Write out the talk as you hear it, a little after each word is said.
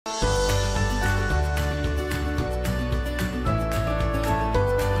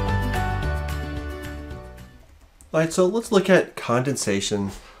All right, so let's look at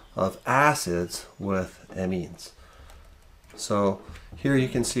condensation of acids with amines. So here you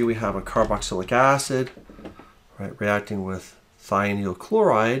can see we have a carboxylic acid, right, reacting with thionyl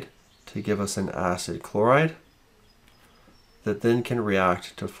chloride to give us an acid chloride that then can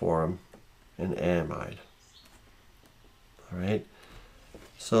react to form an amide. All right,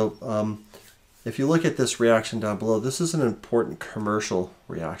 so if you look at this reaction down below, this is an important commercial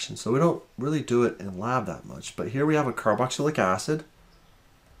reaction. So we don't really do it in lab that much. But here we have a carboxylic acid,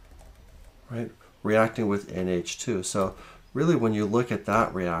 right, reacting with NH2. So really when you look at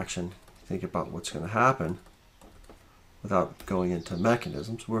that reaction, think about what's going to happen without going into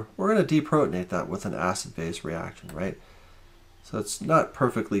mechanisms. We're going to deprotonate that with an acid-base reaction, right? So it's not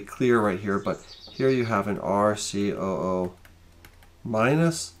perfectly clear right here, but here you have an RCOO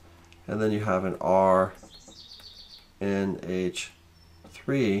minus, and then you have an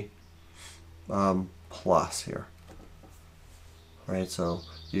RNH3 plus here. Right, so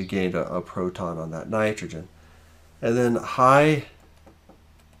you gained a proton on that nitrogen. And then high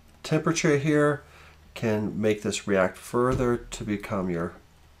temperature here can make this react further to become your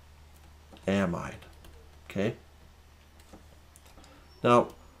amide. Okay? Now,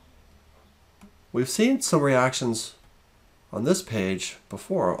 we've seen some reactions on this page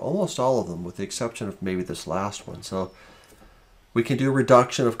before, almost all of them, with the exception of maybe this last one. So we can do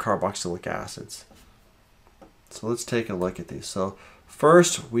reduction of carboxylic acids. So let's take a look at these. So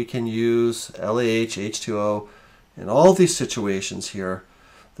first we can use LAH, H2O in all these situations here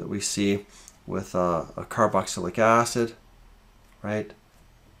that we see with a carboxylic acid, right,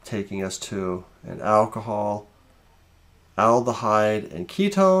 taking us to an alcohol, aldehyde, and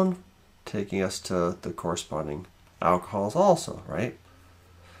ketone, taking us to the corresponding alcohols also, right?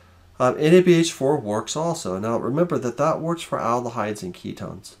 NABH4 works also. Now remember that works for aldehydes and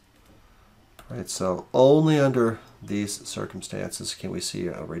ketones, right? So only under these circumstances can we see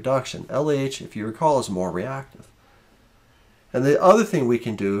a reduction. LAH, if you recall, is more reactive. And the other thing we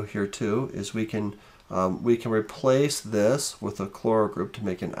can do here too is we can replace this with a chloro group to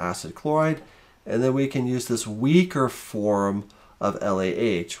make an acid chloride, and then we can use this weaker form of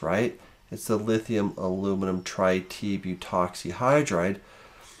LAH, right? It's the lithium aluminum tri-T-butoxyhydride,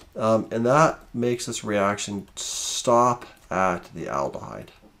 and that makes this reaction stop at the aldehyde.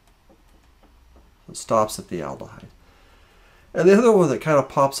 It stops at the aldehyde. And the other one that kind of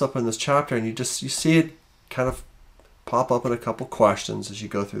pops up in this chapter, and you see it kind of pop up in a couple questions as you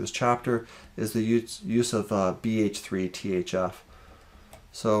go through this chapter, is the use of BH3-THF.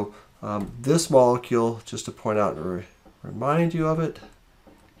 So this molecule, just to point out and remind you of it,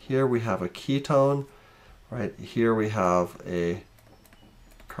 here we have a ketone, right? Here we have a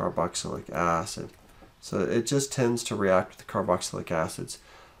carboxylic acid. So it just tends to react with the carboxylic acids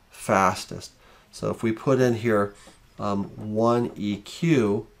fastest. So if we put in here 1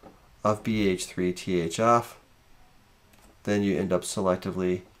 EQ of BH3-THF, then you end up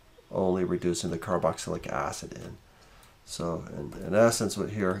selectively only reducing the carboxylic acid in. So in essence,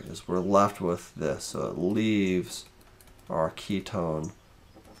 what here is we're left with this. So it leaves our ketone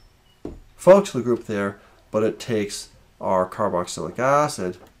functional group there, but it takes our carboxylic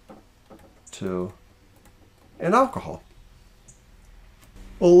acid to an alcohol.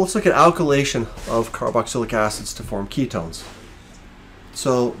 Well, let's look at alkylation of carboxylic acids to form ketones.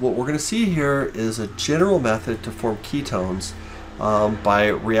 So what we're going to see here is a general method to form ketones by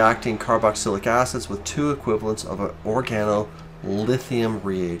reacting carboxylic acids with two equivalents of an organolithium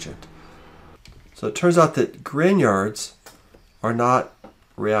reagent. So it turns out that Grignards are not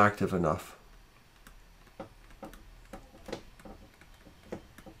reactive enough.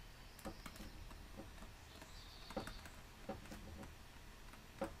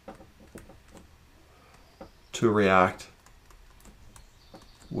 To react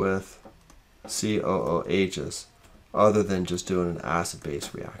with COOHs other than just doing an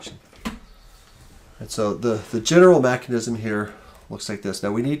acid-base reaction. And so the general mechanism here looks like this.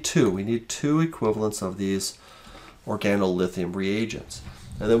 Now we need two equivalents of these organolithium reagents.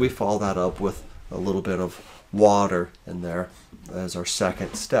 And then we follow that up with a little bit of water in there as our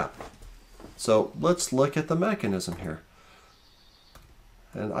second step. So let's look at the mechanism here.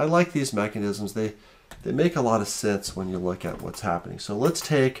 And I like these mechanisms. They make a lot of sense when you look at what's happening. So let's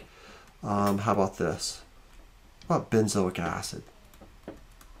take, how about this? How about benzoic acid?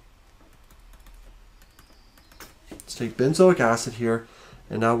 Let's take benzoic acid here,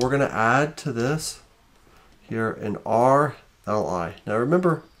 and now we're going to add to this here an RLI. Now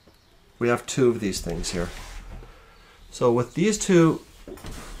remember, we have two of these things here. So with these two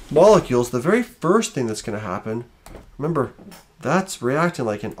molecules, the very first thing that's going to happen, remember, that's reacting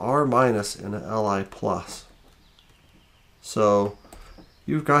like an R minus and an Li plus. So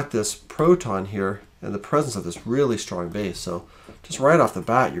you've got this proton here in the presence of this really strong base. So just right off the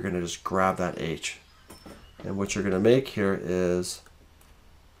bat, you're going to just grab that H. And what you're going to make here is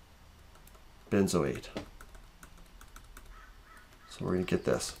benzoate. So we're going to get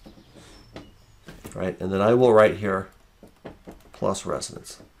this. Right? And then I will write here plus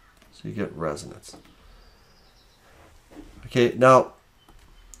resonance. So you get resonance. Okay, now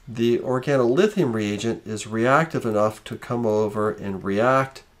the organolithium reagent is reactive enough to come over and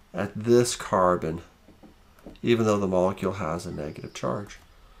react at this carbon, even though the molecule has a negative charge.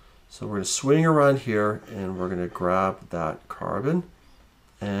 So we're going to swing around here and we're going to grab that carbon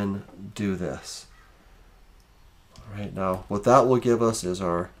and do this. All right, now what that will give us is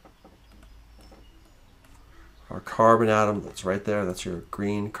our carbon atom that's right there. That's your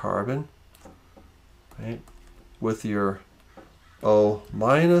green carbon, right? With your O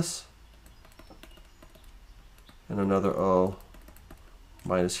minus and another O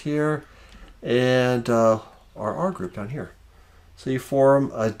minus here, and our R group down here. So you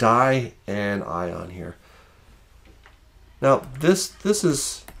form a di and ion here. Now this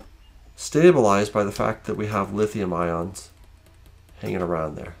is stabilized by the fact that we have lithium ions hanging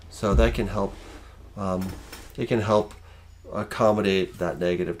around there. So that can help. It can help accommodate that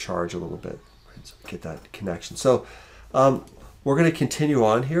negative charge a little bit. Right? So get that connection. So we're going to continue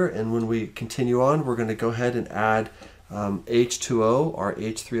on here, and when we continue on, we're going to go ahead and add H2O, our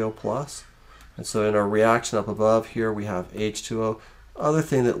H3O plus. And so in our reaction up above here, we have H2O. Other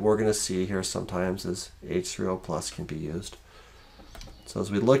thing that we're going to see here sometimes is H3O plus can be used. So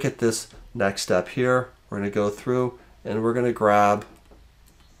as we look at this next step here, we're going to go through and we're going to grab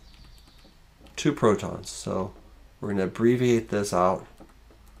 2 protons. So we're going to abbreviate this out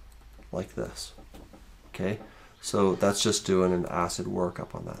like this. Okay, so that's just doing an acid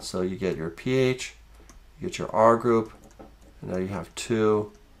workup on that. So you get your pH, you get your R group, and now you have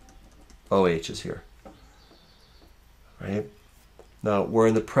 2 OHs here. Right? Now we're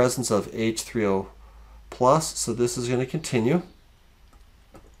in the presence of H3O plus, so this is going to continue.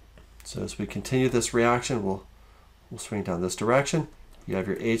 So as we continue this reaction, we'll swing down this direction. You have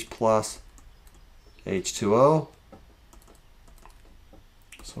your H plus H2O.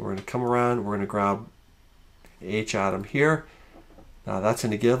 So we're going to come around, we're going to grab H atom here. Now that's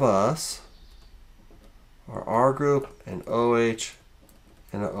going to give us our R group, an OH,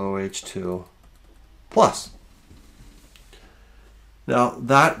 and an OH2 plus. Now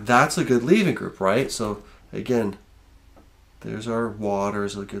that's a good leaving group, right? So again, there's our water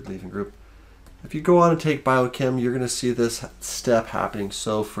is a good leaving group. If you go on and take biochem, you're going to see this step happening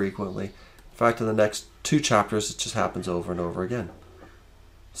so frequently. In fact, in the next 2 chapters, it just happens over and over again.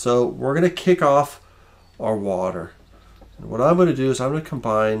 So we're going to kick off our water. And what I'm going to do is I'm going to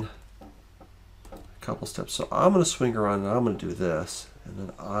combine a couple steps. So I'm going to swing around and I'm going to do this. And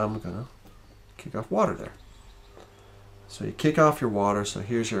then I'm going to kick off water there. So you kick off your water. So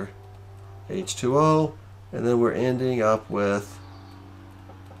here's your H2O. And then we're ending up with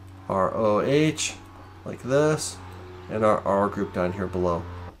our OH like this and our R group down here below.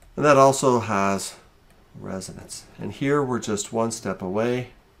 And that also has resonance. And here we're just 1 step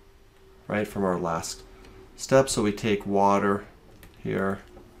away, right, from our last step. So we take water here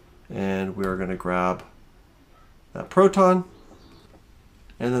and we're going to grab that proton,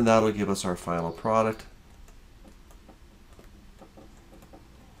 and then that'll give us our final product,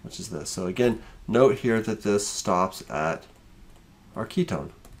 which is this. So again, note here that this stops at our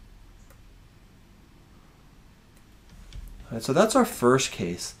ketone. All right, so that's our first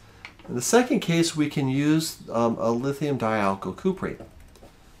case. In the second case, we can use a lithium dialkyl cuprate.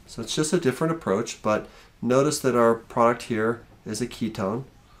 So it's just a different approach, but notice that our product here is a ketone.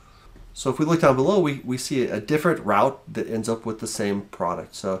 So if we look down below, we see a different route that ends up with the same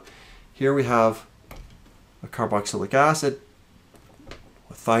product. So here we have a carboxylic acid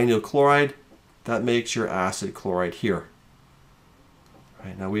with thionyl chloride. That makes your acid chloride here. All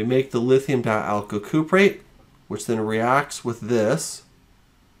right, now we make the lithium dialkyl cuprate, which then reacts with this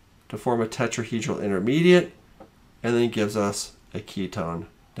to form a tetrahedral intermediate, and then gives us a ketone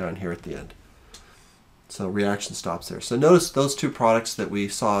down here at the end. So reaction stops there. So notice those 2 products that we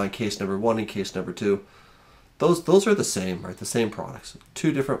saw in case number 1 and case number 2, those are the same, right? The same products.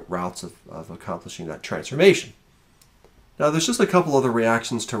 2 different routes of accomplishing that transformation. Now there's just a couple other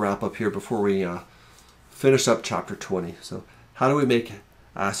reactions to wrap up here before we finish up chapter 20. So how do we make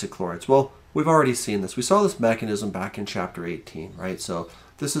acid chlorides? Well, we've already seen this. We saw this mechanism back in chapter 18, right? So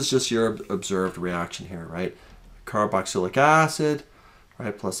this is just your observed reaction here, right? Carboxylic acid,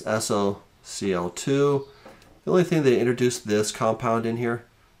 right, plus SOCl2. The only thing they introduced this compound in here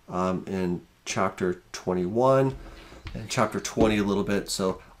in chapter 21. and chapter 20 a little bit.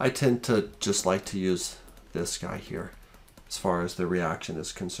 So I tend to just like to use this guy here as far as the reaction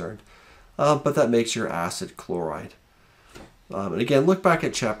is concerned. But that makes your acid chloride. And again, look back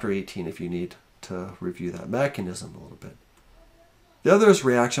at chapter 18 if you need to review that mechanism a little bit. The other is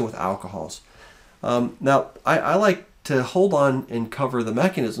reaction with alcohols. Now, I like to hold on and cover the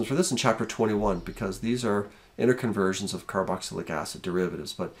mechanisms for this in chapter 21 because these are interconversions of carboxylic acid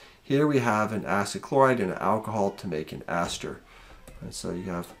derivatives. But here we have an acid chloride and an alcohol to make an ester. And so you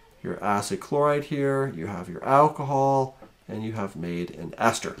have your acid chloride here, you have your alcohol, and you have made an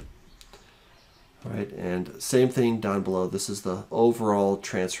ester. All right, and same thing down below. This is the overall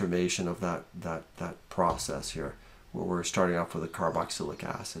transformation of that process here, where we're starting off with a carboxylic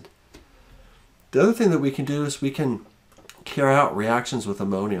acid. The other thing that we can do is we can carry out reactions with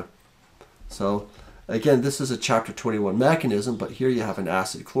ammonia. So again, this is a chapter 21 mechanism, but here you have an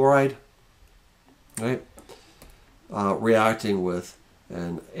acid chloride, right, reacting with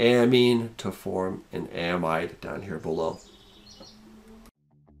an amine to form an amide down here below.